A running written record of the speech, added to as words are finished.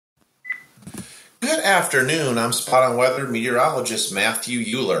Good afternoon. I'm Spot On Weather meteorologist Matthew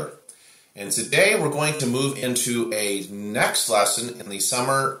Euler. And today we're going to move into a next lesson in the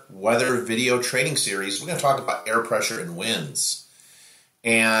summer weather video training series. We're going to talk about air pressure and winds.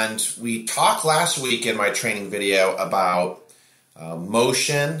 And we talked last week in my training video about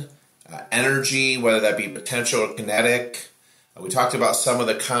motion, energy, whether that be potential or kinetic. We talked about some of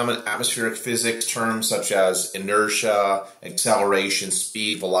the common atmospheric physics terms such as inertia, acceleration,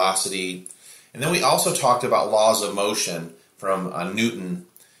 speed, velocity. And then we also talked about laws of motion from Newton,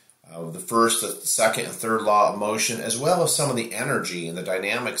 the first, the second, and third law of motion, as well as some of the energy and the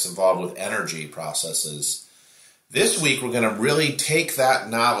dynamics involved with energy processes. This week we're going to really take that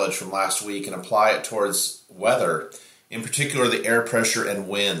knowledge from last week and apply it towards weather, in particular the air pressure and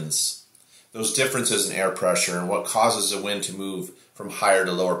winds. Those differences in air pressure and what causes a wind to move from higher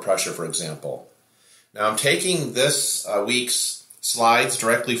to lower pressure, for example. Now I'm taking this week's slides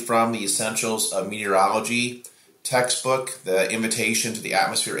directly from the Essentials of Meteorology textbook, The Invitation to the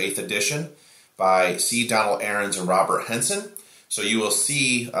Atmosphere 8th edition by C. Donald Ahrens and Robert Henson. So you will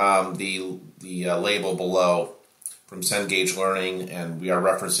see the label below from Cengage Learning, and we are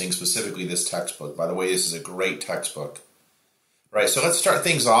referencing specifically this textbook. By the way, this is a great textbook. Right, so let's start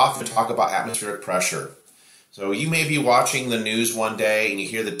things off and talk about atmospheric pressure. So you may be watching the news one day and you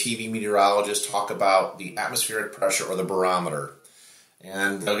hear the TV meteorologist talk about the atmospheric pressure or the barometer.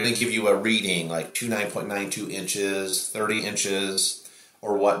 And they're going to give you a reading like 29.92 inches, 30 inches,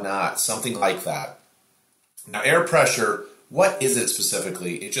 or whatnot, something like that. Now air pressure, what is it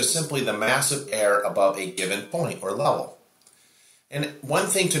specifically? It's just simply the mass of air above a given point or level. And one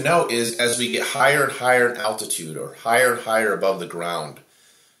thing to note is as we get higher and higher in altitude or higher and higher above the ground,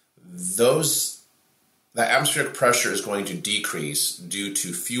 the atmospheric pressure is going to decrease due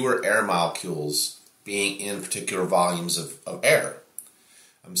to fewer air molecules being in particular volumes of air.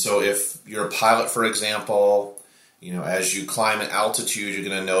 So if you're a pilot, for example, as you climb in altitude, you're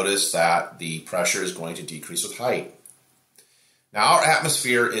going to notice that the pressure is going to decrease with height. Now our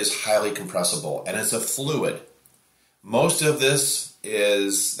atmosphere is highly compressible and it's a fluid. Most of this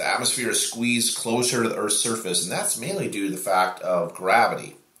is the atmosphere is squeezed closer to the Earth's surface, and that's mainly due to the fact of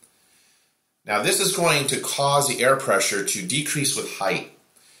gravity. Now, this is going to cause the air pressure to decrease with height,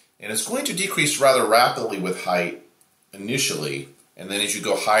 and it's going to decrease rather rapidly with height initially, and then as you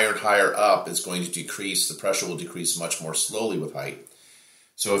go higher and higher up, it's going to decrease. The pressure will decrease much more slowly with height.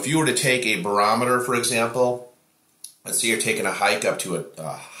 So if you were to take a barometer, for example, let's say you're taking a hike up to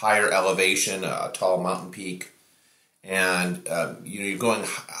a higher elevation, a tall mountain peak, and you're going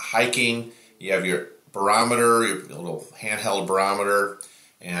hiking, you have your barometer, your little handheld barometer,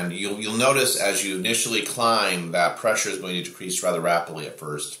 and you'll notice as you initially climb that pressure is going to decrease rather rapidly at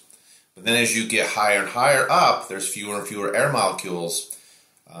first. But then as you get higher and higher up, there's fewer and fewer air molecules,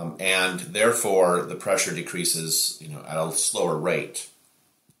 and therefore the pressure decreases at a slower rate.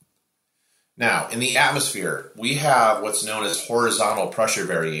 Now, in the atmosphere, we have what's known as horizontal pressure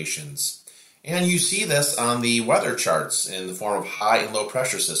variations. And you see this on the weather charts in the form of high and low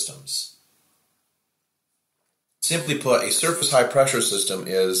pressure systems. Simply put, a surface high pressure system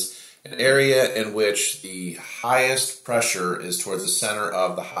is an area in which the highest pressure is towards the center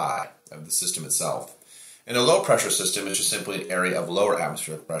of the system itself. And a low pressure system is just simply an area of lower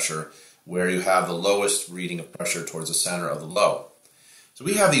atmospheric pressure where you have the lowest reading of pressure towards the center of the low. So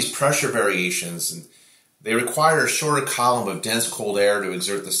we have these pressure variations, and they require a shorter column of dense cold air to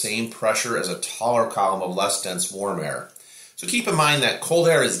exert the same pressure as a taller column of less dense warm air. So keep in mind that cold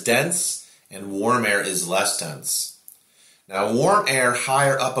air is dense and warm air is less dense. Now warm air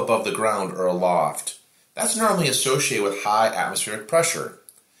higher up above the ground or aloft, that's normally associated with high atmospheric pressure.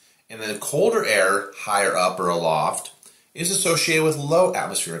 And then colder air higher up or aloft is associated with low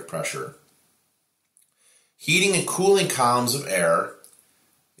atmospheric pressure. Heating and cooling columns of air,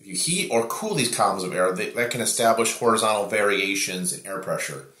 if you heat or cool these columns of air, that can establish horizontal variations in air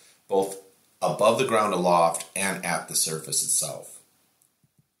pressure, both above the ground aloft and at the surface itself.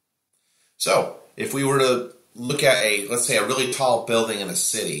 So, if we were to look at let's say a really tall building in a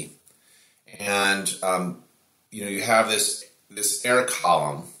city, and you have this air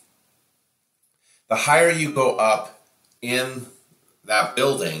column, the higher you go up in that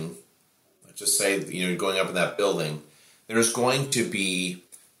building, let's just say you're going up in that building, there's going to be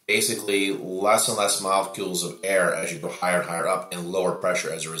basically less and less molecules of air as you go higher and higher up and lower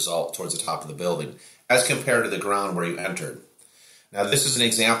pressure as a result towards the top of the building as compared to the ground where you entered. Now this is an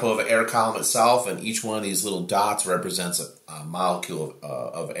example of an air column itself, and each one of these little dots represents a molecule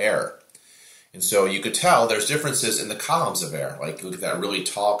of air. And so you could tell there's differences in the columns of air. Like look at that really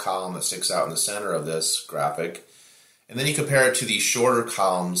tall column that sticks out in the center of this graphic. And then you compare it to the shorter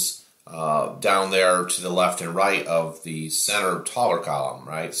columns down there to the left and right of the center taller column,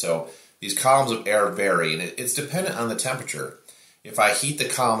 right? So these columns of air vary, and it's dependent on the temperature. If I heat the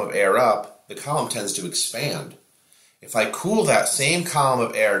column of air up, the column tends to expand. If I cool that same column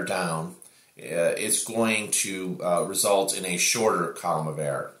of air down, it's going to result in a shorter column of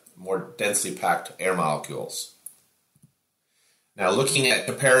air, more densely packed air molecules. Now, looking at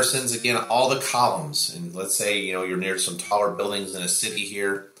comparisons, again, all the columns, and let's say you're near some taller buildings in a city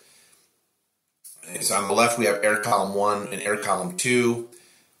here. So on the left, we have air column 1 and air column 2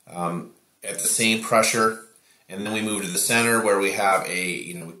 at the same pressure, and then we move to the center where we have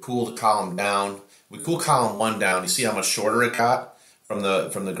we cool the column down. We cool column 1 down. You see how much shorter it got from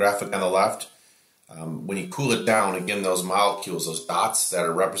the graphic on the left. When you cool it down, again, those molecules, those dots that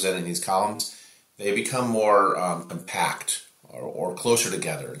are representing these columns, they become more compact or closer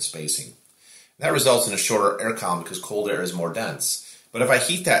together in spacing. That results in a shorter air column because cold air is more dense. But if I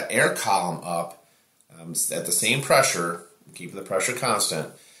heat that air column up at the same pressure, keeping the pressure constant,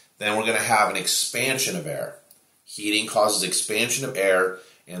 then we're going to have an expansion of air. Heating causes expansion of air,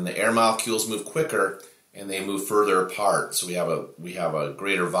 and the air molecules move quicker and they move further apart. So we have a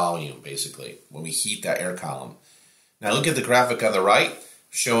greater volume, basically, when we heat that air column. Now look at the graphic on the right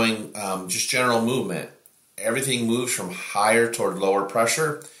showing just general movement. Everything moves from higher toward lower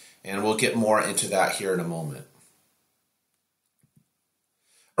pressure, and we'll get more into that here in a moment.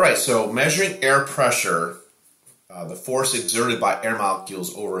 All right, so measuring air pressure, the force exerted by air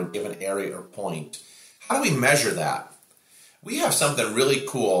molecules over a given area or point. How do we measure that? We have something really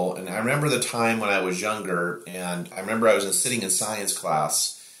cool, and I remember the time when I was younger, and I remember I was sitting in science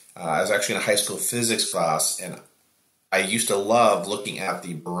class. I was actually in a high school physics class, and I used to love looking at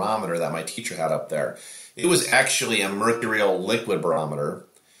the barometer that my teacher had up there. It was actually a mercurial liquid barometer,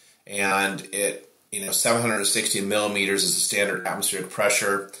 and it, 760 millimeters is the standard atmospheric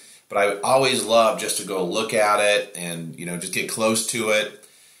pressure. But I always loved just to go look at it and, just get close to it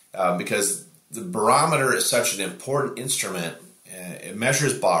because the barometer is such an important instrument. It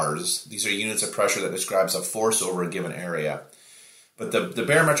measures bars. These are units of pressure that describes a force over a given area. But the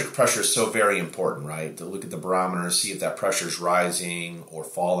barometric pressure is so very important, right? To look at the barometer and see if that pressure is rising or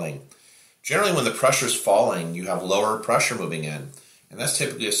falling. Generally, when the pressure is falling, you have lower pressure moving in, and that's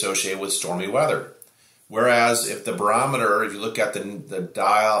typically associated with stormy weather. Whereas if the barometer, if you look at the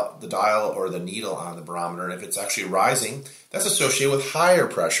dial or the needle on the barometer, and if it's actually rising, that's associated with higher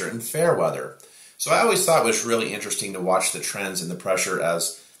pressure and fair weather. So I always thought it was really interesting to watch the trends in the pressure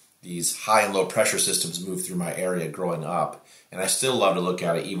as these high and low pressure systems move through my area growing up, and I still love to look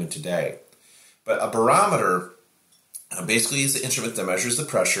at it even today. But a barometer basically is the instrument that measures the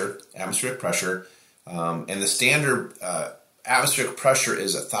pressure, atmospheric pressure, and the standard atmospheric pressure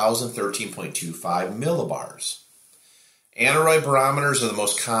is 1,013.25 millibars. Aneroid barometers are the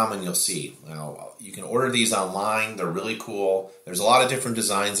most common you'll see. Now, you can order these online. They're really cool. There's a lot of different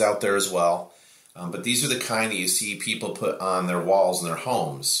designs out there as well. But these are the kind that you see people put on their walls in their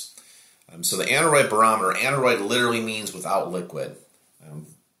homes. So the aneroid barometer, aneroid literally means without liquid.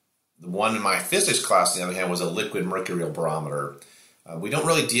 The one in my physics class, on the other hand, was a liquid mercurial barometer. We don't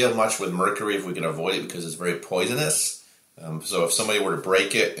really deal much with mercury if we can avoid it because it's very poisonous. So if somebody were to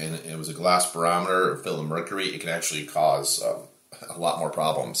break it and it was a glass barometer filled with mercury, it can actually cause a lot more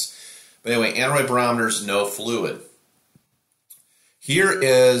problems. But anyway, aneroid barometers, no fluid. Here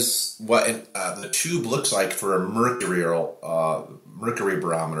is what the tube looks like for a mercury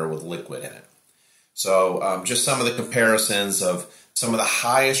barometer with liquid in it. So just some of the comparisons of some of the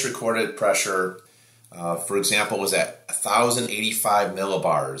highest recorded pressure, for example, was at 1,085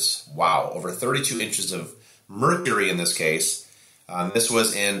 millibars. Wow, over 32 inches of mercury in this case. This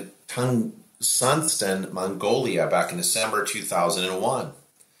was in Tungsten, Mongolia, back in December 2001.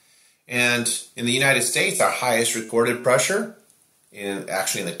 And in the United States, our highest recorded pressure,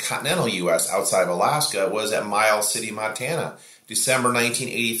 actually in the continental U.S. outside of Alaska, was at Miles City, Montana, December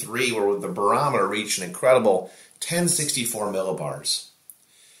 1983, where the barometer reached an incredible 1064 millibars.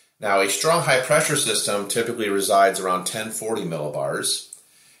 Now, a strong high-pressure system typically resides around 1040 millibars.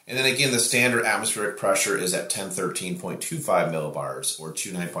 And then again, the standard atmospheric pressure is at 1013.25 millibars, or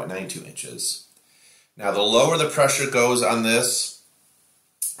 29.92 inches. Now, the lower the pressure goes on this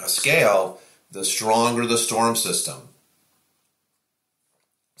scale, the stronger the storm system.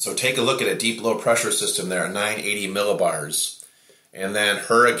 So take a look at a deep low pressure system there at 980 millibars. And then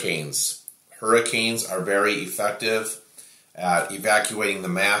hurricanes. Hurricanes are very effective at evacuating the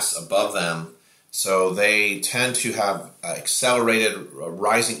mass above them. So they tend to have accelerated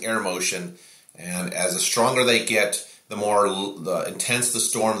rising air motion. And as the stronger they get, the more intense the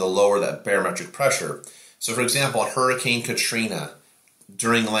storm, the lower that barometric pressure. So for example, Hurricane Katrina,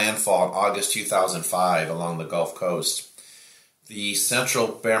 during landfall in August 2005 along the Gulf Coast, the central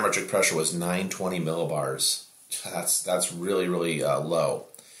barometric pressure was 920 millibars. That's really, really low.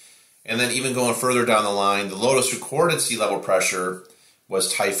 And then even going further down the line, the lowest recorded sea level pressure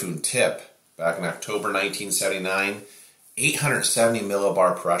was Typhoon Tip back in October 1979, 870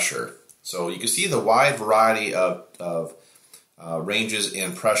 millibar pressure. So you can see the wide variety of ranges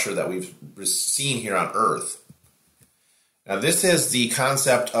in pressure that we've seen here on Earth. Now this is the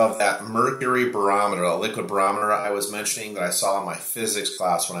concept of that mercury barometer, a liquid barometer I was mentioning that I saw in my physics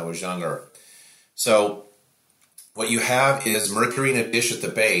class when I was younger. So what you have is mercury in a dish at the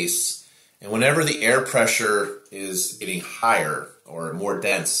base, and whenever the air pressure is getting higher or more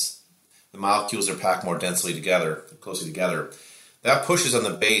dense, the molecules are packed more densely together, closely together, that pushes on the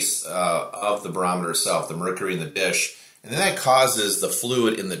base of the barometer itself, the mercury in the dish, and then that causes the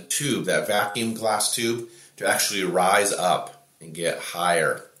fluid in the tube, that vacuum glass tube, to actually rise up and get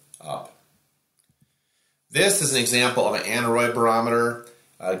higher up. This is an example of an aneroid barometer.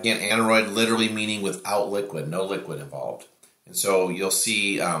 Again, aneroid literally meaning without liquid, no liquid involved. And so you'll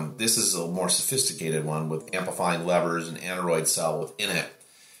see this is a more sophisticated one with amplifying levers and aneroid cell within it.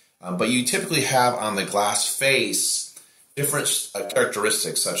 But you typically have on the glass face different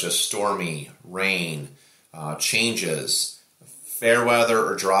characteristics such as stormy, rain, changes, fair weather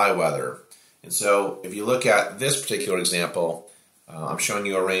or dry weather. And so if you look at this particular example, I'm showing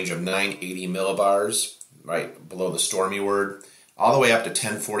you a range of 980 millibars, right below the stormy word, all the way up to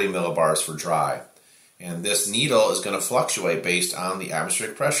 1040 millibars for dry. And this needle is going to fluctuate based on the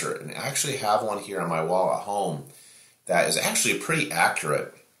atmospheric pressure. And I actually have one here on my wall at home that is actually pretty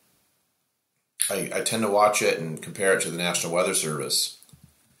accurate. I tend to watch it and compare it to the National Weather Service.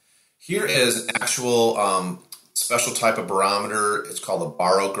 Here is an actual special type of barometer. It's called a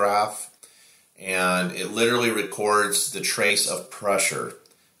barograph. And it literally records the trace of pressure.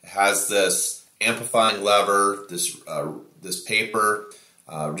 It has this amplifying lever, this paper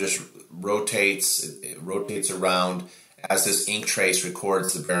just rotates, it rotates around as this ink trace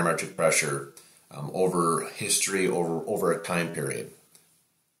records the barometric pressure over history, over a time period.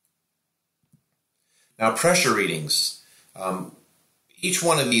 Now pressure readings. Each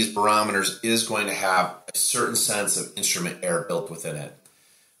one of these barometers is going to have a certain sense of instrument air built within it.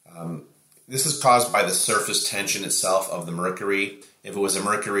 This is caused by the surface tension itself of the mercury. If it was a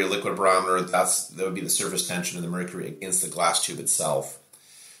mercury liquid barometer, that would be the surface tension of the mercury against the glass tube itself.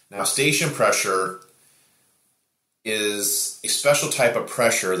 Now, station pressure is a special type of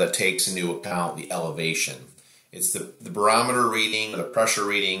pressure that takes into account the elevation. It's the barometer reading, or the pressure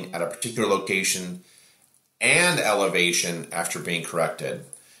reading at a particular location and elevation after being corrected.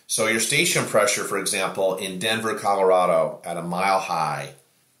 So your station pressure, for example, in Denver, Colorado, at a mile high,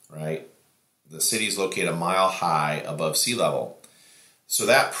 right? The city is located a mile high above sea level. So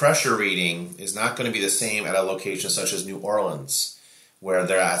that pressure reading is not going to be the same at a location such as New Orleans, where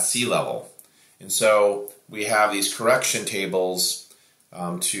they're at sea level. And so we have these correction tables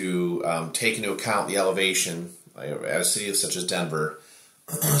to take into account the elevation at a city such as Denver.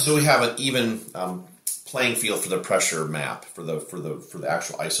 So we have an even playing field for the pressure map for the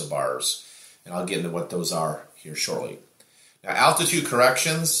actual isobars, and I'll get into what those are here shortly. Now, altitude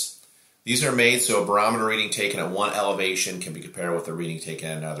corrections. These are made so a barometer reading taken at one elevation can be compared with a reading taken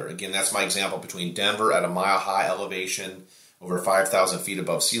at another. Again, that's my example between Denver at a mile high elevation over 5,000 feet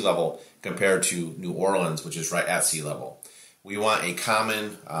above sea level compared to New Orleans, which is right at sea level. We want a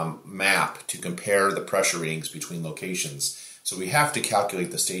common map to compare the pressure readings between locations. So we have to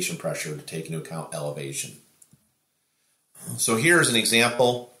calculate the station pressure to take into account elevation. So here's an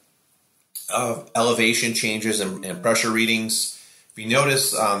example of elevation changes and pressure readings. If you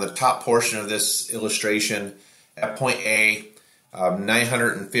notice on the top portion of this illustration, at point A,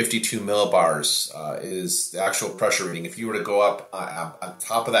 952 millibars is the actual pressure reading. If you were to go up on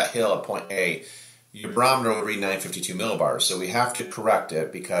top of that hill at point A, your barometer would read 952 millibars. So we have to correct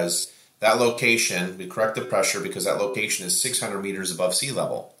it because that location, we correct the pressure because that location is 600 meters above sea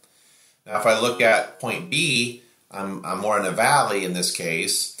level. Now if I look at point B, I'm more in a valley in this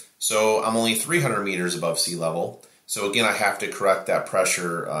case, so I'm only 300 meters above sea level. So again, I have to correct that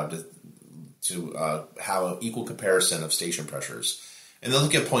pressure to have an equal comparison of station pressures. And then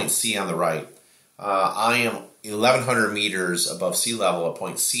look at point C on the right. I am 1,100 meters above sea level at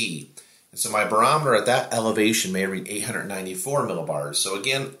point C. And so my barometer at that elevation may read 894 millibars. So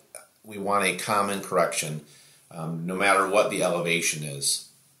again, we want a common correction no matter what the elevation is.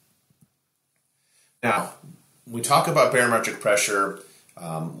 Now, when we talk about barometric pressure,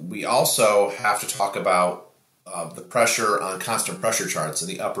 we also have to talk about the pressure on constant pressure charts in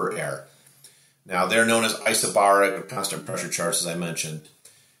the upper air. Now, they're known as isobaric or constant pressure charts, as I mentioned.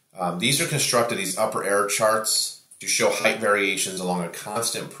 These are constructed, these upper air charts, to show height variations along a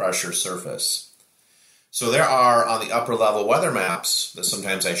constant pressure surface. So there are, on the upper level weather maps that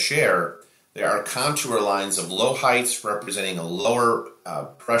sometimes I share, there are contour lines of low heights representing a lower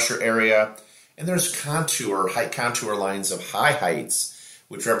pressure area, and there's height contour lines of high heights,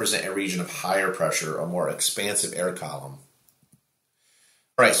 which represent a region of higher pressure, a more expansive air column.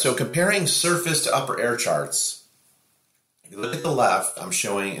 All right, so comparing surface to upper air charts. If you look at the left, I'm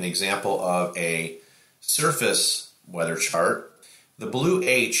showing an example of a surface weather chart. The blue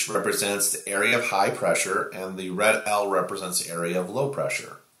H represents the area of high pressure, and the red L represents the area of low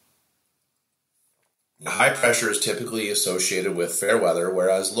pressure. High pressure is typically associated with fair weather,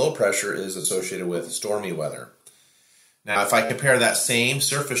 whereas low pressure is associated with stormy weather. Now, if I compare that same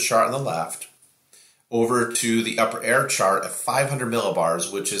surface chart on the left over to the upper air chart at 500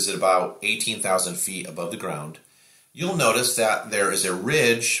 millibars, which is at about 18,000 feet above the ground, you'll notice that there is a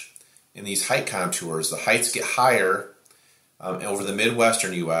ridge in these height contours. The heights get higher over the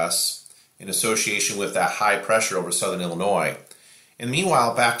Midwestern U.S. in association with that high pressure over southern Illinois. And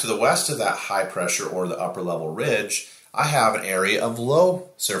meanwhile, back to the west of that high pressure or the upper level ridge, I have an area of low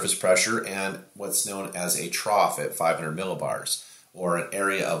surface pressure and what's known as a trough at 500 millibars, or an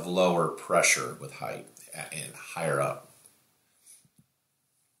area of lower pressure with height and higher up.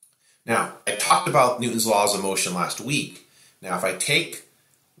 Now, I talked about Newton's laws of motion last week. Now, if I take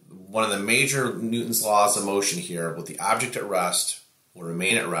one of the major Newton's laws of motion here, with the object at rest will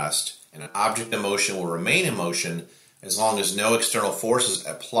remain at rest, and an object in motion will remain in motion as long as no external forces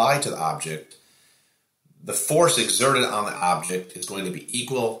apply to the object, the force exerted on the object is going to be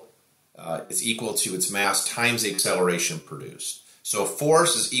equal to its mass times the acceleration produced. So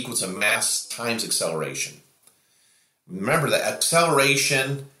force is equal to mass times acceleration. Remember that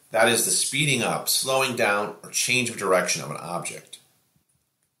acceleration, that is the speeding up, slowing down, or change of direction of an object.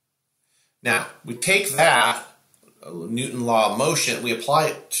 Now, we take that Newton law of motion, we apply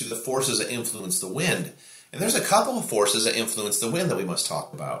it to the forces that influence the wind. And there's a couple of forces that influence the wind that we must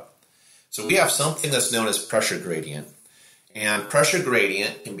talk about. So we have something that's known as pressure gradient. And pressure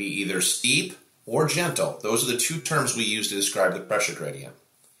gradient can be either steep or gentle. Those are the two terms we use to describe the pressure gradient.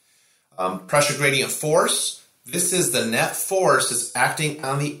 Pressure gradient force, this is the net force that's acting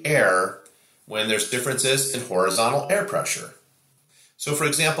on the air when there's differences in horizontal air pressure. So for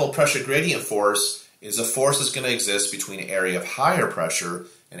example, pressure gradient force is a force that's going to exist between an area of higher pressure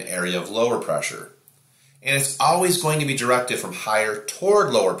and an area of lower pressure. And it's always going to be directed from higher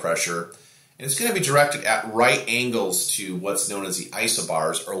toward lower pressure, and it's going to be directed at right angles to what's known as the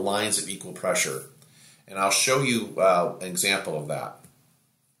isobars, or lines of equal pressure. And I'll show you an example of that.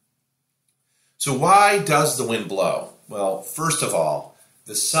 So why does the wind blow? Well, first of all,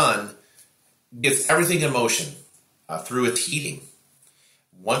 the sun gets everything in motion through its heating.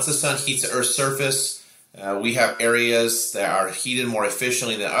 Once the sun heats the Earth's surface, we have areas that are heated more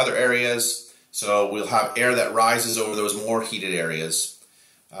efficiently than other areas. So we'll have air that rises over those more heated areas.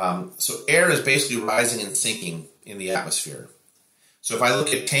 So air is basically rising and sinking in the atmosphere. So if I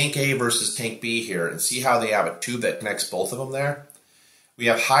look at tank A versus tank B here and see how they have a tube that connects both of them there, we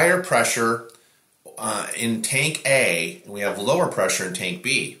have higher pressure in tank A and we have lower pressure in tank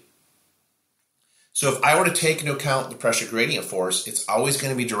B. So if I were to take into account the pressure gradient force, it's always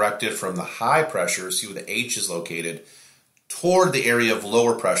going to be directed from the high pressure, see where the H is located, toward the area of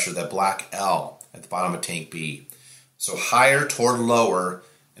lower pressure, that black L at the bottom of tank B. So higher toward lower,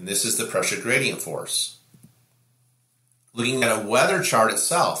 and this is the pressure gradient force. Looking at a weather chart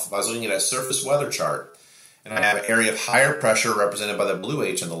itself, if I was looking at a surface weather chart, and I have an area of higher pressure represented by the blue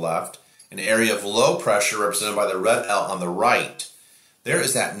H on the left, an area of low pressure represented by the red L on the right, there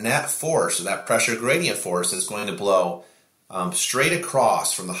is that net force, or that pressure gradient force, that's going to blow straight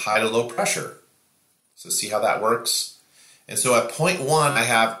across from the high to low pressure. So see how that works? And so at point 1, I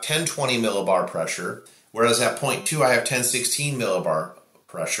have 1020 millibar pressure, whereas at point 2, I have 1016 millibar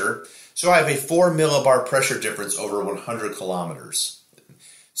pressure. So I have a 4 millibar pressure difference over 100 kilometers.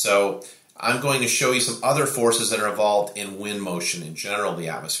 So I'm going to show you some other forces that are involved in wind motion in general in the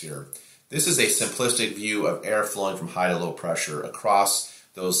atmosphere. This is a simplistic view of air flowing from high to low pressure across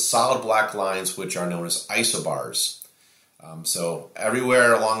those solid black lines, which are known as isobars. So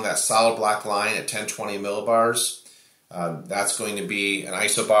everywhere along that solid black line at 1020 millibars, that's going to be an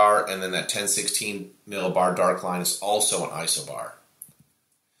isobar, and then that 1016 millibar dark line is also an isobar.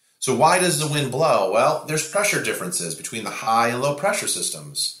 So why does the wind blow? Well, there's pressure differences between the high and low pressure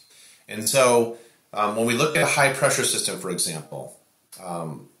systems. And so when we look at a high pressure system, for example,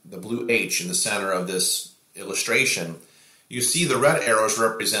 the blue H in the center of this illustration, you see the red arrows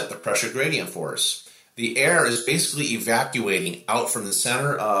represent the pressure gradient force. The air is basically evacuating out from the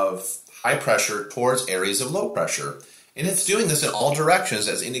center of high pressure towards areas of low pressure. And it's doing this in all directions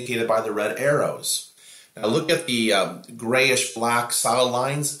as indicated by the red arrows. Now look at the grayish black solid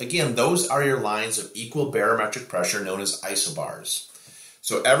lines. Again, those are your lines of equal barometric pressure known as isobars.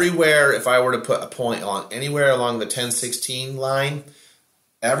 So everywhere, if I were to put a point on anywhere along the 1016 line,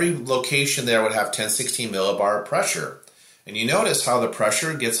 every location there would have 1016 millibar pressure. And you notice how the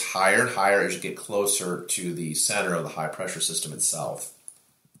pressure gets higher and higher as you get closer to the center of the high pressure system itself.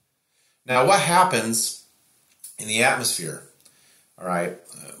 Now what happens in the atmosphere? All right,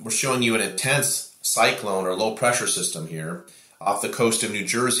 we're showing you an intense cyclone or low pressure system here off the coast of New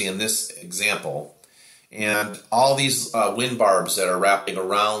Jersey in this example. And all these wind barbs that are wrapping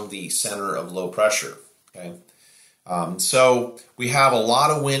around the center of low pressure. Okay, so we have a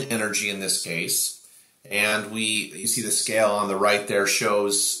lot of wind energy in this case. And you see the scale on the right there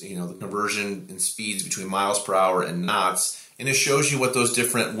shows, the conversion in speeds between miles per hour and knots, and it shows you what those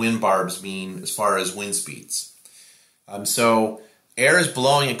different wind barbs mean as far as wind speeds. So air is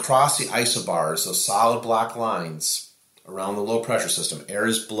blowing across the isobars, those solid black lines around the low pressure system. Air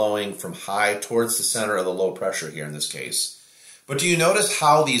is blowing from high towards the center of the low pressure here in this case. But do you notice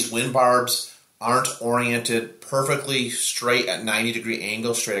how these wind barbs aren't oriented perfectly straight at 90-degree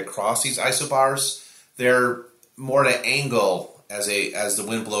angle straight across these isobars? They're more at an angle as the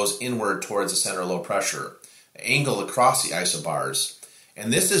wind blows inward towards the center of low pressure, an angle across the isobars.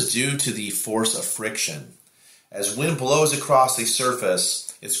 And this is due to the force of friction. As wind blows across the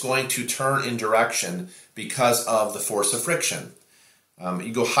surface, it's going to turn in direction because of the force of friction.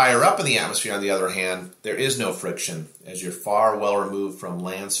 You go higher up in the atmosphere, on the other hand, there is no friction as you're far well removed from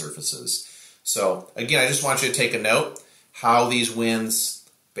land surfaces. So again, I just want you to take a note how these winds,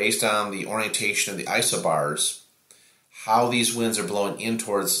 based on the orientation of the isobars, how these winds are blowing in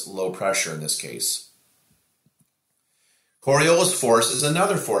towards low pressure in this case. Coriolis force is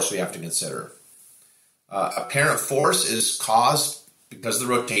another force we have to consider. Apparent force is caused because of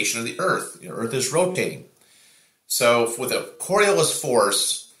the rotation of the Earth. The Earth is rotating. So with a Coriolis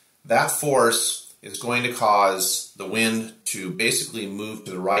force, that force is going to cause the wind to basically move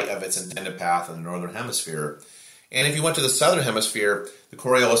to the right of its intended path in the northern hemisphere. And if you went to the southern hemisphere, the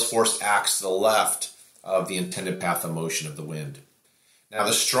Coriolis force acts to the left of the intended path of motion of the wind. Now,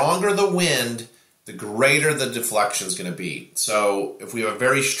 the stronger the wind, the greater the deflection is going to be. So if we have a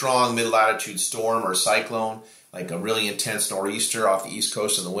very strong mid-latitude storm or cyclone, like a really intense nor'easter off the east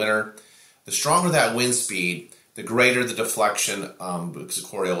coast in the winter, the stronger that wind speed, the greater the deflection because of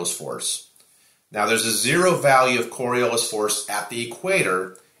Coriolis force. Now, there's a zero value of Coriolis force at the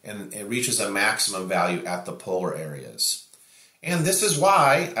equator, and it reaches a maximum value at the polar areas. And this is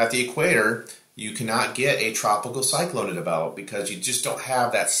why, at the equator, you cannot get a tropical cyclone to develop because you just don't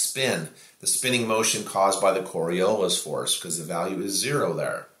have that spin, the spinning motion caused by the Coriolis force, because the value is zero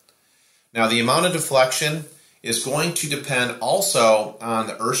there. Now, the amount of deflection is going to depend also on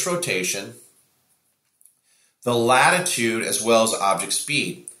the Earth's rotation, the latitude, as well as object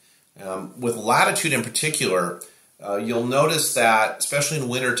speed. With latitude in particular, you'll notice that, especially in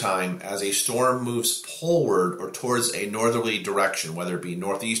wintertime, as a storm moves poleward or towards a northerly direction, whether it be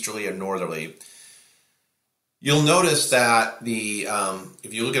northeasterly or northerly, you'll notice that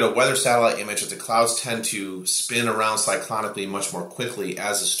if you look at a weather satellite image, that the clouds tend to spin around cyclonically much more quickly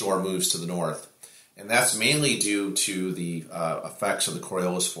as the storm moves to the north. And that's mainly due to the effects of the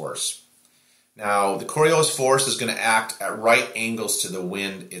Coriolis force. Now, the Coriolis force is going to act at right angles to the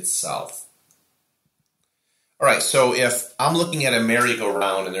wind itself. All right, so if I'm looking at a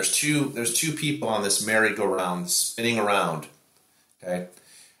merry-go-round and there's two people on this merry-go-round spinning around, okay?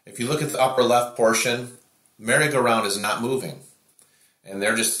 If you look at the upper left portion, the merry-go-round is not moving. And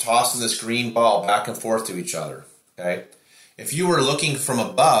they're just tossing this green ball back and forth to each other, okay? If you were looking from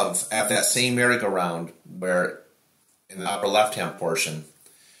above at that same merry-go-round, where in the upper left-hand portion,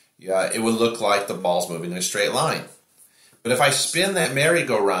 it would look like the ball's moving in a straight line. But if I spin that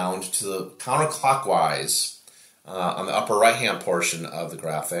merry-go-round to the counterclockwise on the upper right-hand portion of the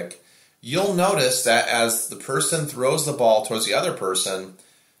graphic, you'll notice that as the person throws the ball towards the other person,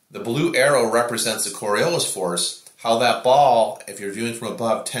 the blue arrow represents the Coriolis force, how that ball, if you're viewing from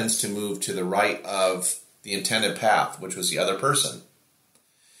above, tends to move to the right of the intended path, which was the other person.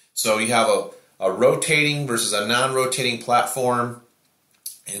 So you have a rotating versus a non-rotating platform,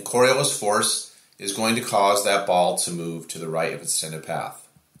 and Coriolis force is going to cause that ball to move to the right of its intended path.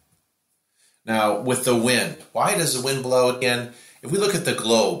 Now, with the wind, why does the wind blow again? If we look at the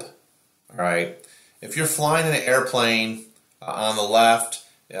globe, all right, if you're flying in an airplane on the left,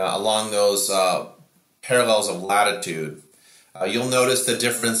 along those parallels of latitude, you'll notice the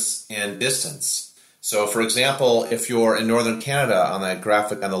difference in distance. So for example, if you're in northern Canada on that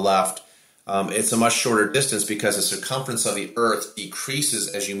graphic on the left, it's a much shorter distance because the circumference of the Earth decreases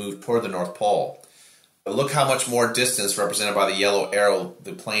as you move toward the North Pole. But look how much more distance represented by the yellow arrow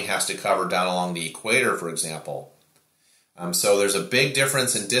the plane has to cover down along the equator, for example. So there's a big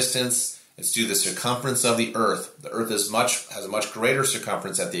difference in distance. It's due to the circumference of the Earth. The Earth has a much greater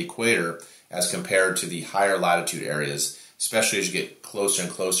circumference at the equator as compared to the higher latitude areas, especially as you get closer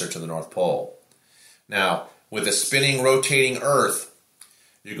and closer to the North Pole. Now, with a spinning, rotating Earth,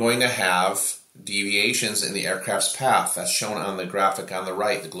 you're going to have deviations in the aircraft's path. That's shown on the graphic on the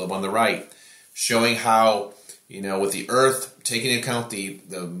right, the globe on the right, showing how, with the Earth, taking into account the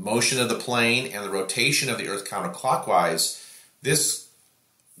motion of the plane and the rotation of the Earth counterclockwise, this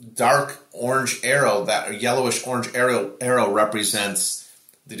dark orange arrow, that yellowish orange arrow represents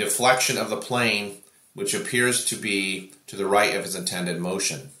the deflection of the plane, which appears to be to the right of its intended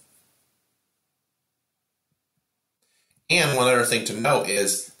motion. And one other thing to note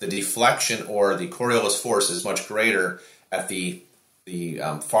is the deflection or the Coriolis force is much greater at the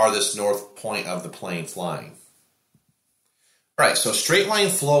farthest north point of the plane flying. All right, so straight line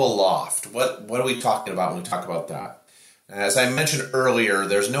flow aloft. What are we talking about when we talk about that? As I mentioned earlier,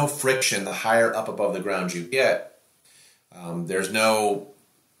 there's no friction the higher up above the ground you get. There's no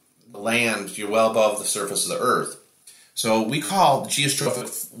land, you're well above the surface of the Earth. So we call the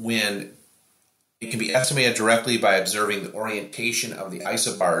geostrophic wind, it can be estimated directly by observing the orientation of the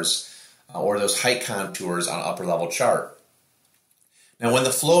isobars or those height contours on an upper level chart. Now when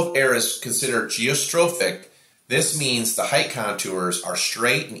the flow of air is considered geostrophic, this means the height contours are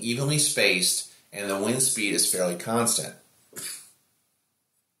straight and evenly spaced and the wind speed is fairly constant.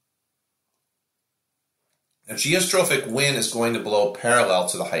 A geostrophic wind is going to blow parallel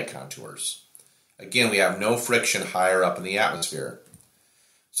to the height contours. Again, we have no friction higher up in the atmosphere.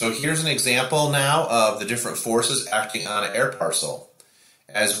 So here's an example now of the different forces acting on an air parcel.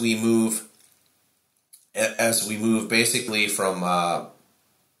 As we move basically from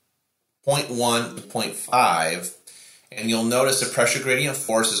point 1 to point 5, and you'll notice the pressure gradient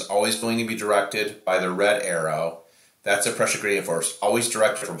force is always going to be directed by the red arrow. That's a pressure gradient force, always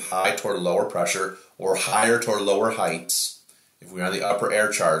directed from high toward lower pressure or higher toward lower heights. If we're on the upper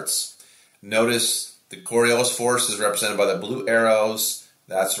air charts, notice the Coriolis force is represented by the blue arrows.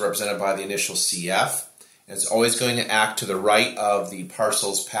 That's represented by the initial CF. And it's always going to act to the right of the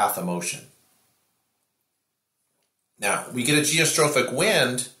parcel's path of motion. Now, we get a geostrophic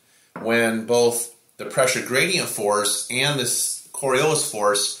wind when both the pressure gradient force and this Coriolis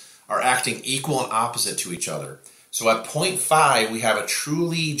force are acting equal and opposite to each other. So at point 5, we have a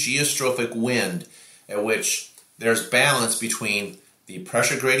truly geostrophic wind at which there's balance between the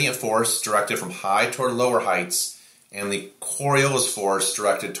pressure gradient force directed from high toward lower heights and the Coriolis force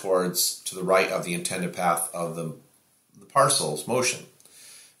directed to the right of the intended path of the parcel's motion.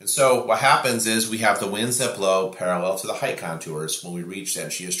 And so what happens is we have the winds that blow parallel to the height contours when we reach that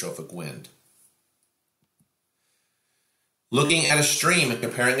geostrophic wind. Looking at a stream and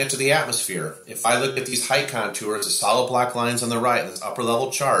comparing it to the atmosphere, if I look at these height contours, the solid black lines on the right, this upper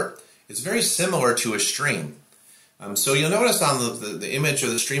level chart, it's very similar to a stream. So you'll notice on the image of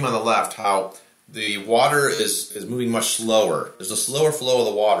the stream on the left how the water is moving much slower. There's a slower flow of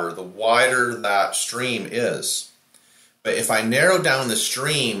the water, the wider that stream is. But if I narrow down the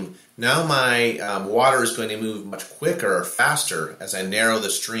stream, now my water is going to move much quicker or faster as I narrow the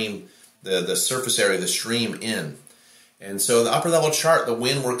stream, the surface area of the stream in. And so in the upper level chart, the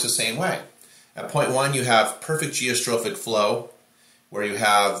wind works the same way. At point 1, you have perfect geostrophic flow, where you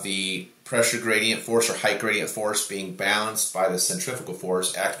have the pressure gradient force or height gradient force being balanced by the centrifugal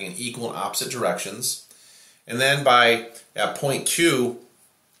force acting in equal and opposite directions. And then at point 2,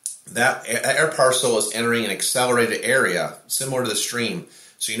 that air parcel is entering an accelerated area, similar to the stream.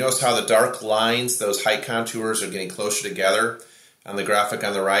 So you notice how the dark lines, those height contours, are getting closer together on the graphic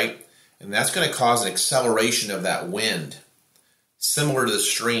on the right. And that's going to cause an acceleration of that wind, similar to the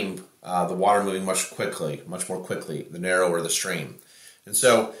stream, the water moving much more quickly, the narrower the stream. And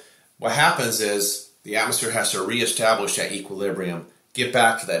so what happens is the atmosphere has to reestablish that equilibrium, get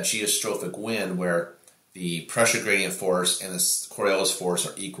back to that geostrophic wind where the pressure gradient force and the Coriolis force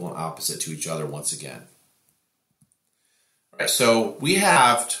are equal and opposite to each other once again. All right, so we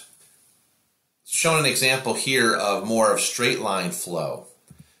have shown an example here of more of straight line flow.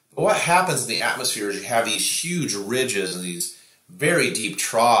 But what happens in the atmosphere is you have these huge ridges and these very deep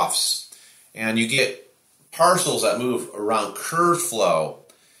troughs, and you get parcels that move around curved flow.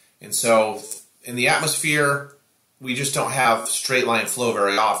 And so in the atmosphere, we just don't have straight line flow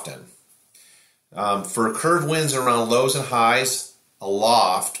very often. For curved winds around lows and highs,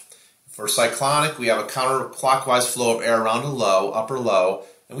 aloft. For cyclonic, we have a counterclockwise flow of air around a low, upper low,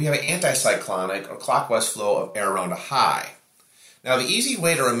 and we have an anticyclonic or clockwise flow of air around a high. Now, the easy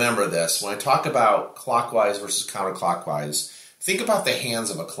way to remember this, when I talk about clockwise versus counterclockwise, think about the hands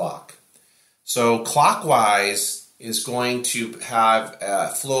of a clock. So clockwise is going to have a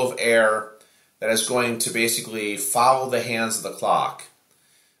flow of air that is going to basically follow the hands of the clock,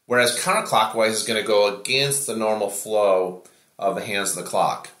 whereas counterclockwise is going to go against the normal flow of the hands of the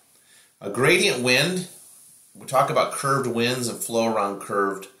clock. A gradient wind, we talk about curved winds and flow around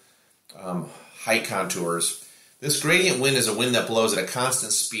curved height contours. This gradient wind is a wind that blows at a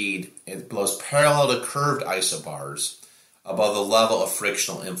constant speed. It blows parallel to curved isobars above the level of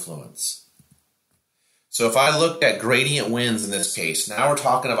frictional influence. So if I looked at gradient winds in this case, now we're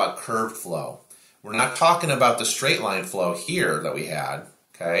talking about curved flow. We're not talking about the straight line flow here that we had,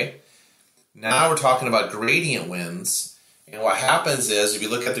 okay? Now we're talking about gradient winds. And what happens is, if you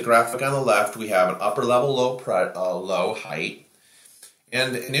look at the graphic on the left, we have an upper level low height.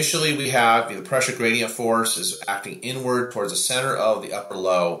 And initially we have the pressure gradient force is acting inward towards the center of the upper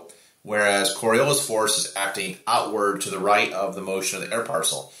low, whereas Coriolis force is acting outward to the right of the motion of the air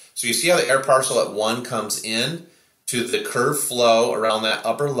parcel. So you see how the air parcel at 1 comes in to the curved flow around that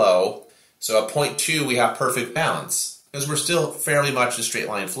upper low. So at point 2 we have perfect balance because we're still fairly much in straight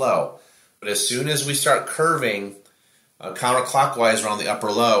line flow. But as soon as we start curving counterclockwise around the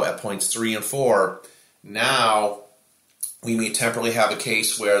upper low at points 3 and 4, now we may temporarily have a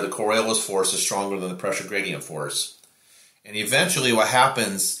case where the Coriolis force is stronger than the pressure gradient force. And eventually what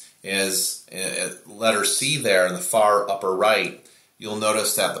happens is, letter C there in the far upper right, you'll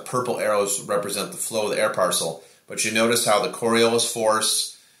notice that the purple arrows represent the flow of the air parcel, but you notice how the Coriolis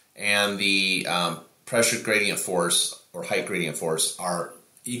force and the pressure gradient force or height gradient force are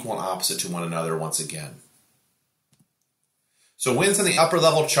equal and opposite to one another once again. So winds in the upper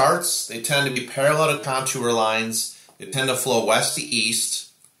level charts, they tend to be parallel to contour lines. They tend to flow west to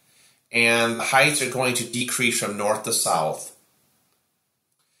east, and the heights are going to decrease from north to south.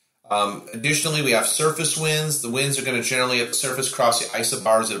 Additionally, we have surface winds. The winds are going to generally at the surface cross the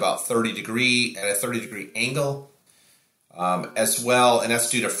isobars at about 30 degree angle, as well, and that's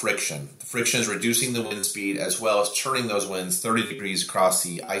due to friction. The friction is reducing the wind speed as well as turning those winds 30 degrees across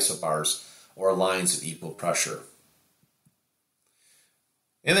the isobars or lines of equal pressure.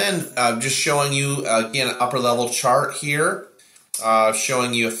 And then just showing you, again, an upper level chart here,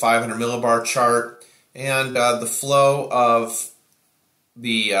 showing you a 500 millibar chart, and the flow of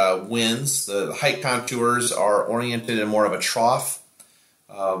the winds. The height contours are oriented in more of a trough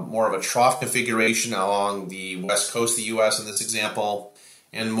configuration along the west coast of the U.S. in this example,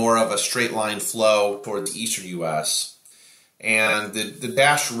 and more of a straight line flow towards the eastern U.S. And the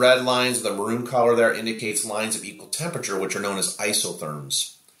dashed red lines, the maroon color there, indicates lines of equal temperature, which are known as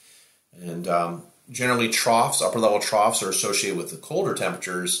isotherms. And generally troughs, upper level troughs, are associated with the colder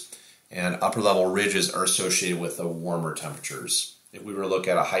temperatures, and upper level ridges are associated with the warmer temperatures, if we were to look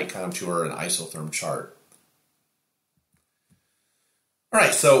at a height contour and isotherm chart. All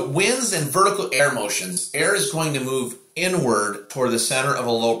right, so winds and vertical air motions. Air is going to move inward toward the center of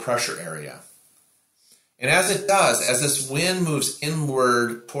a low pressure area. And as it does, as this wind moves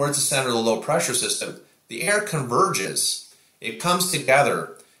inward towards the center of the low pressure system, the air converges. It comes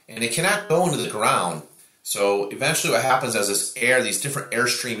together, and it cannot go into the ground. So eventually what happens as these different air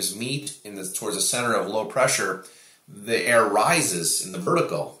streams meet towards the center of low pressure, the air rises in the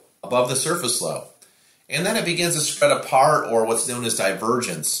vertical above the surface low. And then it begins to spread apart, or what's known as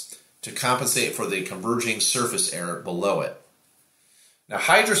divergence, to compensate for the converging surface air below it. Now,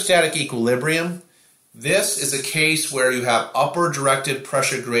 hydrostatic equilibrium. This is a case where you have upward directed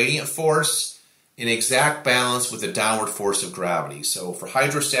pressure gradient force in exact balance with the downward force of gravity. So for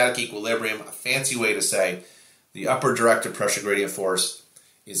hydrostatic equilibrium, a fancy way to say the upward directed pressure gradient force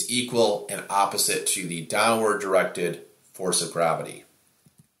is equal and opposite to the downward directed force of gravity.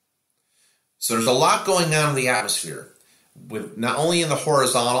 So there's a lot going on in the atmosphere, with not only in the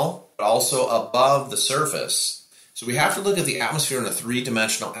horizontal, but also above the surface. So we have to look at the atmosphere in a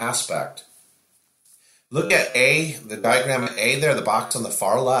three-dimensional aspect. Look at A, the diagram of A there, the box on the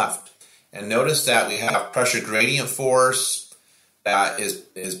far left, and notice that we have pressure gradient force that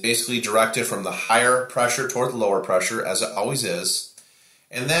is basically directed from the higher pressure toward the lower pressure, as it always is.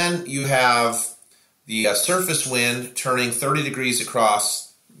 And then you have the surface wind turning 30 degrees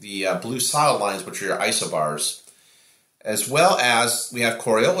across the blue solid lines, which are your isobars, as well as we have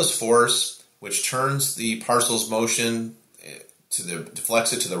Coriolis force, which turns the parcel's motion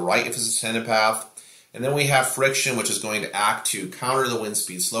deflects it to the right if it's a descendant path. And then we have friction, which is going to act to counter the wind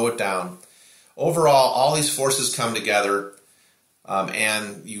speed, slow it down. Overall, all these forces come together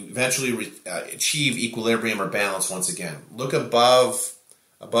and you eventually achieve equilibrium or balance once again. Look above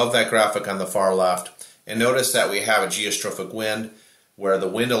that graphic on the far left and notice that we have a geostrophic wind where the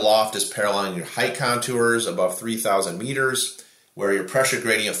wind aloft is paralleling your height contours above 3,000 meters, where your pressure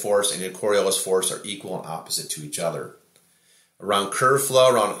gradient force and your Coriolis force are equal and opposite to each other. Around curve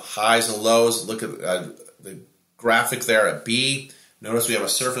flow, around highs and lows, look at the graphic there at B. Notice we have a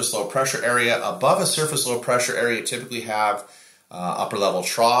surface low pressure area. Above a surface low pressure area, you typically have upper level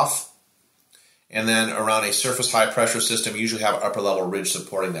trough. And then around a surface high pressure system, you usually have upper level ridge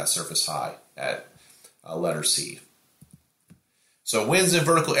supporting that surface high at letter C. So winds and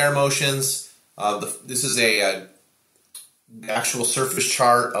vertical air motions. This is a actual surface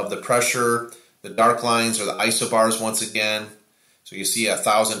chart of the pressure. The dark lines are the isobars once again. So you see a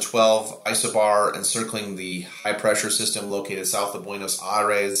 1012 isobar encircling the high pressure system located south of Buenos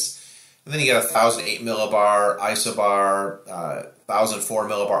Aires. And then you get a 1008 millibar isobar, 1004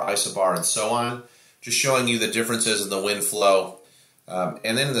 millibar isobar, and so on. Just showing you the differences in the wind flow.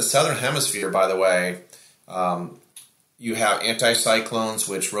 And then in the southern hemisphere, by the way, you have anticyclones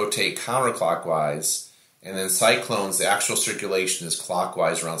which rotate counterclockwise. And then cyclones, the actual circulation is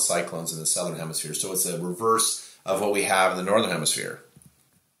clockwise around cyclones in the southern hemisphere. So it's a reverse of what we have in the northern hemisphere.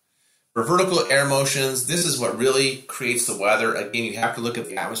 For vertical air motions, this is what really creates the weather. Again, you have to look at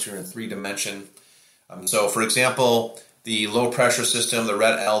the atmosphere in 3-dimension. So for example, the low pressure system, the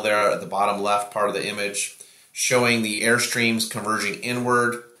red L there at the bottom left part of the image, showing the air streams converging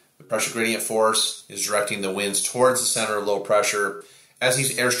inward. The pressure gradient force is directing the winds towards the center of low pressure. As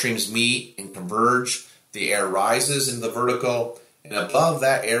these air streams meet and converge, the air rises into the vertical, and above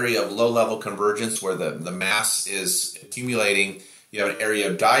that area of low-level convergence where the mass is accumulating, you have an area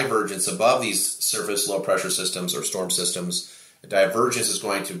of divergence above these surface low-pressure systems or storm systems. The divergence is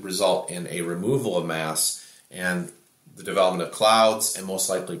going to result in a removal of mass and the development of clouds and most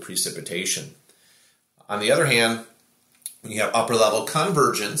likely precipitation. On the other hand, when you have upper-level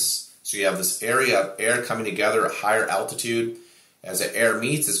convergence, so you have this area of air coming together at higher altitude, as the air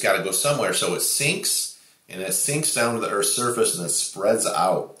meets, it's got to go somewhere, so it sinks, and it sinks down to the Earth's surface and it spreads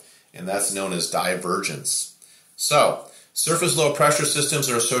out, and that's known as divergence. So, surface low pressure systems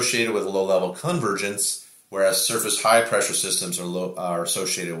are associated with low level convergence, whereas surface high pressure systems are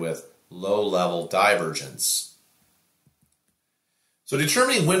associated with low level divergence. So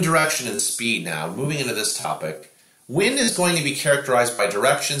determining wind direction and speed now, moving into this topic, wind is going to be characterized by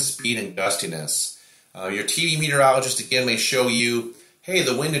direction, speed, and gustiness. Your TV meteorologist again may show you, hey,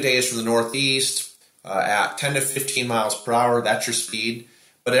 the wind today is from the northeast, at 10 to 15 miles per hour, that's your speed.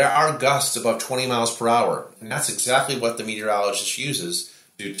 But there are gusts above 20 miles per hour, and that's exactly what the meteorologist uses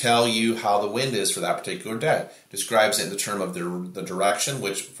to tell you how the wind is for that particular day. Describes it in the term of the direction,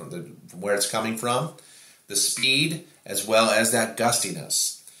 which from where it's coming from, the speed, as well as that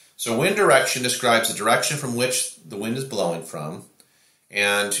gustiness. So wind direction describes the direction from which the wind is blowing from.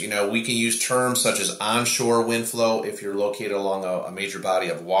 And, we can use terms such as onshore wind flow if you're located along a major body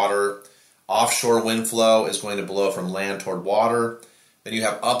of water. Offshore wind flow is going to blow from land toward water. Then you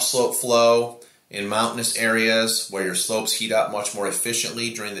have upslope flow in mountainous areas where your slopes heat up much more efficiently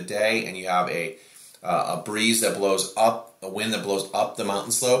during the day, and you have a breeze that blows up, a wind that blows up the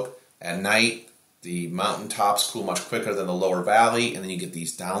mountain slope. At night, the mountain tops cool much quicker than the lower valley, and then you get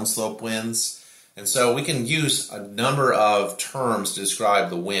these downslope winds. And so we can use a number of terms to describe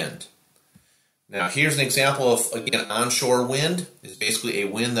the wind. Now here's an example of, again, onshore wind. It's basically a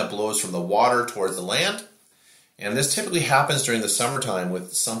wind that blows from the water towards the land. And this typically happens during the summertime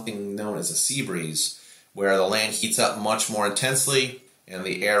with something known as a sea breeze, where the land heats up much more intensely and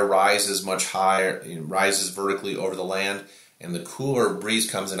the air rises much higher, rises vertically over the land, and the cooler breeze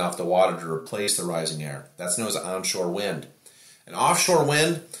comes in off the water to replace the rising air. That's known as onshore wind. An offshore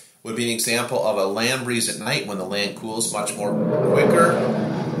wind would be an example of a land breeze at night when the land cools much more quicker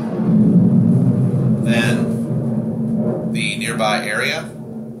than the nearby area.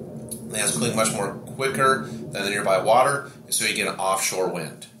 Land's cooling much more quicker than the nearby water, and so you get an offshore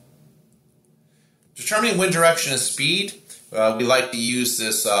wind. Determining wind direction and speed, we like to use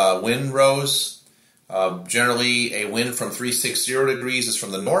this wind rose. Generally, a wind from 360 degrees is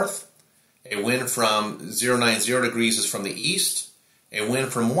from the north, a wind from 090 degrees is from the east, a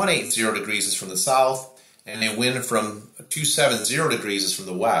wind from 180 degrees is from the south, and a wind from 270 degrees is from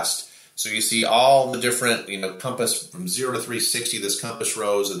the west. So you see all the different, compass from 0 to 360, this compass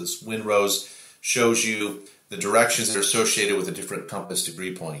rose or this wind rose shows you the directions that are associated with the different compass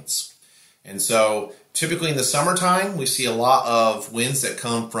degree points. And so typically in the summertime, we see a lot of winds that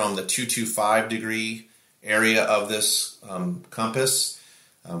come from the 225 degree area of this compass.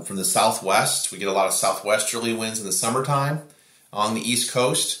 From the southwest, we get a lot of southwesterly winds in the summertime on the east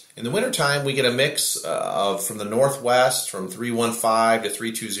coast. In the wintertime, we get a mix of from the northwest, from 315 to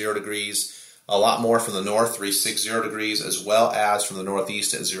 320 degrees, a lot more from the north, 360 degrees, as well as from the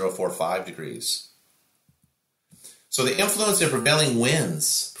northeast at 045 degrees. So the influence of prevailing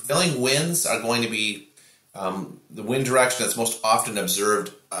winds. Prevailing winds are going to be the wind direction that's most often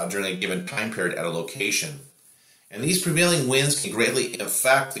observed during a given time period at a location. And these prevailing winds can greatly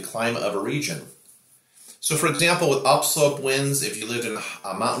affect the climate of a region. So for example, with upslope winds, if you lived in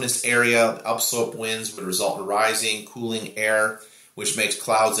a mountainous area, upslope winds would result in rising, cooling air, which makes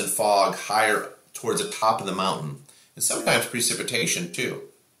clouds and fog higher towards the top of the mountain, and sometimes precipitation too.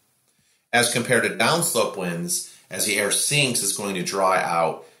 As compared to downslope winds, as the air sinks, it's going to dry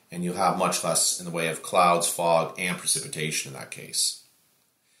out, and you'll have much less in the way of clouds, fog, and precipitation in that case.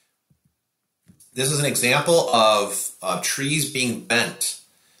 This is an example of trees being bent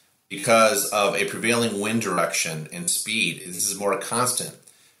because of a prevailing wind direction and speed. This is more a constant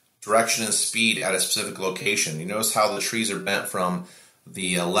direction and speed at a specific location. You notice how the trees are bent from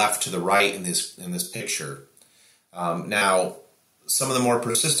the left to the right in this picture. Now, some of the more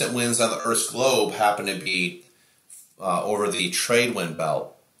persistent winds on the Earth's globe happen to be over the trade wind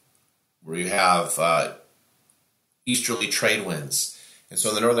belt, where you have easterly trade winds. And so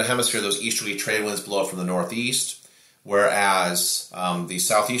in the northern hemisphere, those easterly trade winds blow from the northeast, whereas the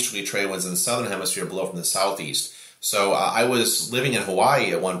southeasterly trade winds in the southern hemisphere blow from the southeast. So I was living in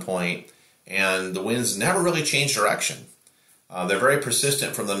Hawaii at one point, and the winds never really change direction. They're very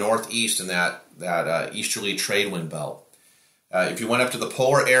persistent from the northeast in that easterly trade wind belt. If you went up to the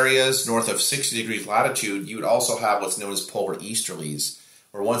polar areas north of 60 degrees latitude, you would also have what's known as polar easterlies,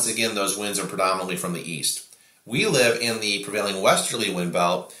 where once again those winds are predominantly from the east. We live in the prevailing westerly wind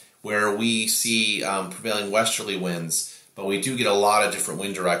belt, where we see prevailing westerly winds, but we do get a lot of different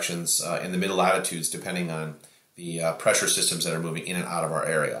wind directions in the middle latitudes depending on the pressure systems that are moving in and out of our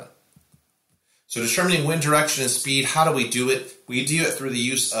area. So determining wind direction and speed, how do we do it? We do it through the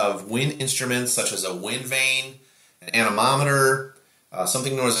use of wind instruments such as a wind vane, an anemometer,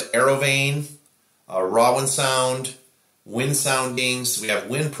 something known as an aerovane, raw wind sound, wind soundings. We have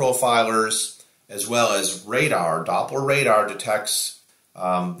wind profilers, as well as radar. Doppler radar detects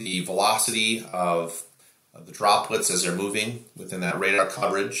the velocity of the droplets as they're moving within that radar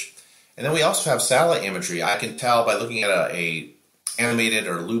coverage. And then we also have satellite imagery. I can tell by looking at a animated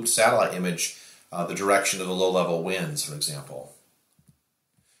or looped satellite image the direction of the low-level winds, for example.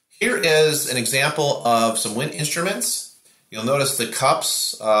 Here is an example of some wind instruments. You'll notice the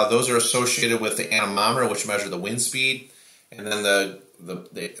cups, those are associated with the anemometer, which measure the wind speed, and then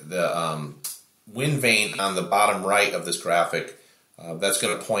the wind vane on the bottom right of this graphic, that's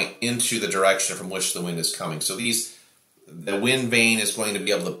going to point into the direction from which the wind is coming. So the wind vane is going to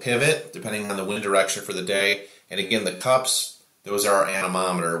be able to pivot depending on the wind direction for the day. And again, the cups, those are our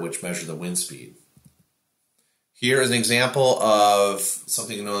anemometer, which measure the wind speed. Here is an example of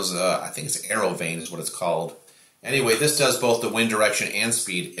something known as, I think it's aerovane is what it's called. Anyway, this does both the wind direction and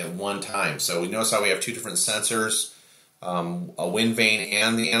speed at one time. So we notice how we have two different sensors, a wind vane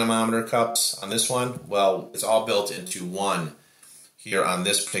and the anemometer cups on this one. Well, it's all built into one here on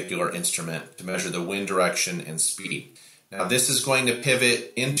this particular instrument to measure the wind direction and speed. Now this is going to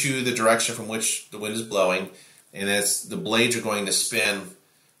pivot into the direction from which the wind is blowing, and the blades are going to spin,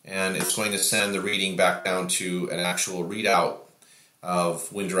 and it's going to send the reading back down to an actual readout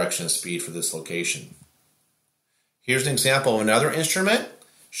of wind direction and speed for this location. Here's an example of another instrument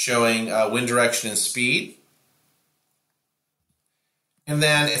showing wind direction and speed. And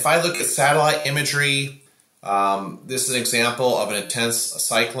then if I look at satellite imagery, this is an example of an intense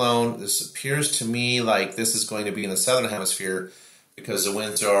cyclone. This appears to me like this is going to be in the southern hemisphere because the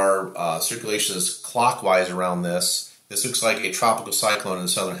winds are, circulation is clockwise around this. This looks like a tropical cyclone in the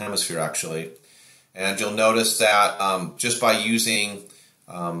southern hemisphere actually. And you'll notice that just by using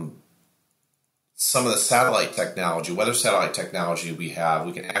some of the satellite technology, weather satellite technology we have,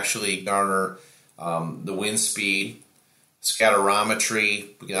 we can actually garner the wind speed,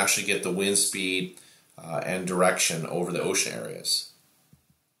 scatterometry. We can actually get the wind speed and direction over the ocean areas.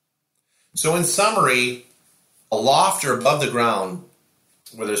 So in summary, aloft or above the ground,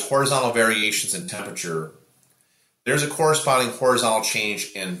 where there's horizontal variations in temperature, there's a corresponding horizontal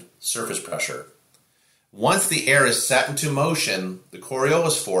change in surface pressure. Once the air is set into motion, the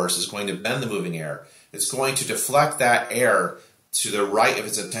Coriolis force is going to bend the moving air. It's going to deflect that air to the right of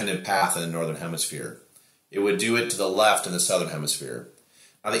its intended path in the northern hemisphere. It would do it to the left in the southern hemisphere.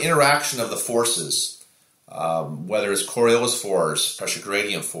 Now the interaction of the forces, whether it's Coriolis force, pressure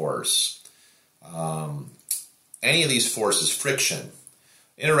gradient force, any of these forces, friction,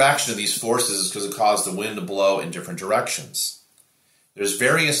 interaction of these forces is because it causes the wind to blow in different directions. There's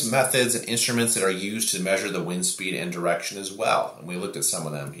various methods and instruments that are used to measure the wind speed and direction as well, and we looked at some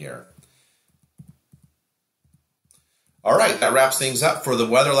of them here. All right, that wraps things up for the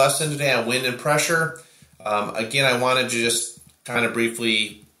weather lesson today on wind and pressure. Again, I wanted to just kind of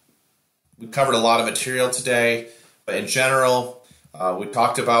briefly, we covered a lot of material today, but in general, we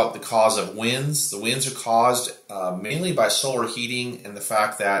talked about the cause of winds. The winds are caused mainly by solar heating and the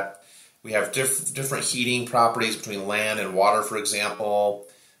fact that we have different heating properties between land and water, for example,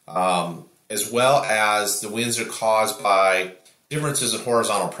 as well as the winds are caused by differences in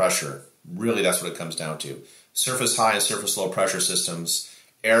horizontal pressure. Really, that's what it comes down to. Surface high and surface low pressure systems,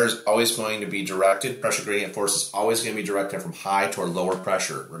 air is always going to be directed, pressure gradient force is always going to be directed from high toward lower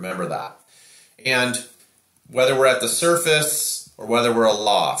pressure. Remember that. And whether we're at the surface or whether we're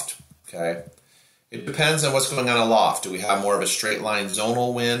aloft, okay, it depends on what's going on aloft. Do we have more of a straight line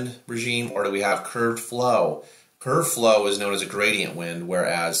zonal wind regime, or do we have curved flow? Curved flow is known as a gradient wind,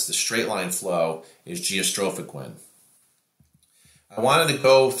 whereas the straight line flow is geostrophic wind. I wanted to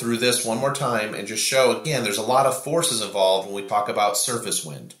go through this one more time and just show, again, there's a lot of forces involved when we talk about surface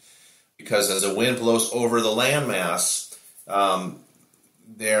wind. Because as the wind blows over the landmass,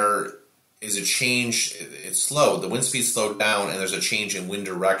 there is a change, it's slowed, the wind speed slowed down, and there's a change in wind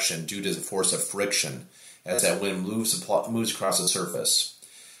direction due to the force of friction as that wind moves across the surface.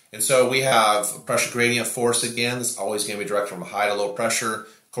 And so we have a pressure gradient force again, that's always going to be directed from high to low pressure.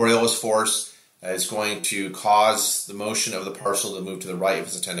 Coriolis force is going to cause the motion of the parcel to move to the right of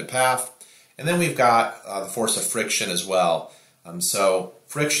its intended path. And then we've got the force of friction as well. So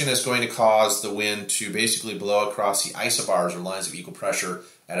friction is going to cause the wind to basically blow across the isobars, or lines of equal pressure,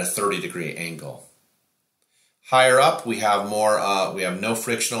 at a 30-degree angle. Higher up, we have no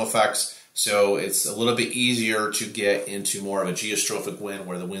frictional effects, so it's a little bit easier to get into more of a geostrophic wind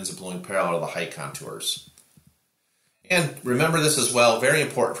where the winds are blowing parallel to the height contours. And remember this as well, very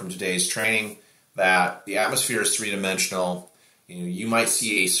important from today's training, that the atmosphere is three-dimensional. You might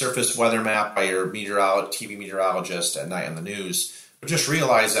see a surface weather map by your TV meteorologist at night on the news, but just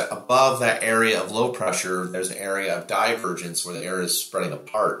realize that above that area of low pressure, there's an area of divergence where the air is spreading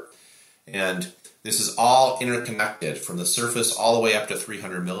apart. And this is all interconnected from the surface all the way up to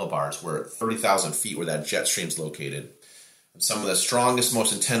 300 millibars, where at 30,000 feet where that jet stream is located. And some of the strongest,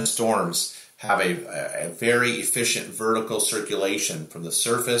 most intense storms have a very efficient vertical circulation from the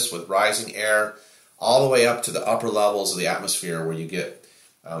surface with rising air all the way up to the upper levels of the atmosphere, where you get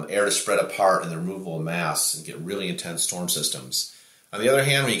air to spread apart and the removal of mass and get really intense storm systems. On the other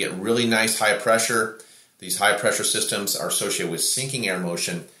hand, when you get really nice high pressure, these high pressure systems are associated with sinking air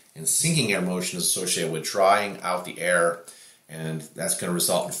motion, and sinking air motion is associated with drying out the air, and that's going to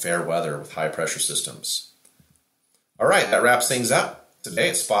result in fair weather with high pressure systems. All right, that wraps things up today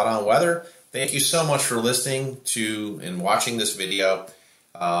at Spot On Weather. Thank you so much for listening to and watching this video.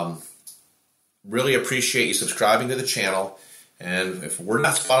 Really appreciate you subscribing to the channel. And if we're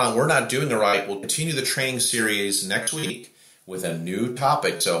not spot on, we're not doing it right, we'll continue the training series next week with a new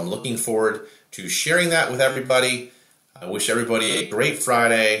topic. So I'm looking forward to sharing that with everybody. I wish everybody a great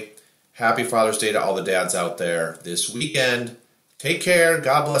Friday. Happy Father's Day to all the dads out there this weekend. Take care.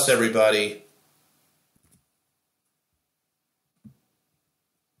 God bless everybody.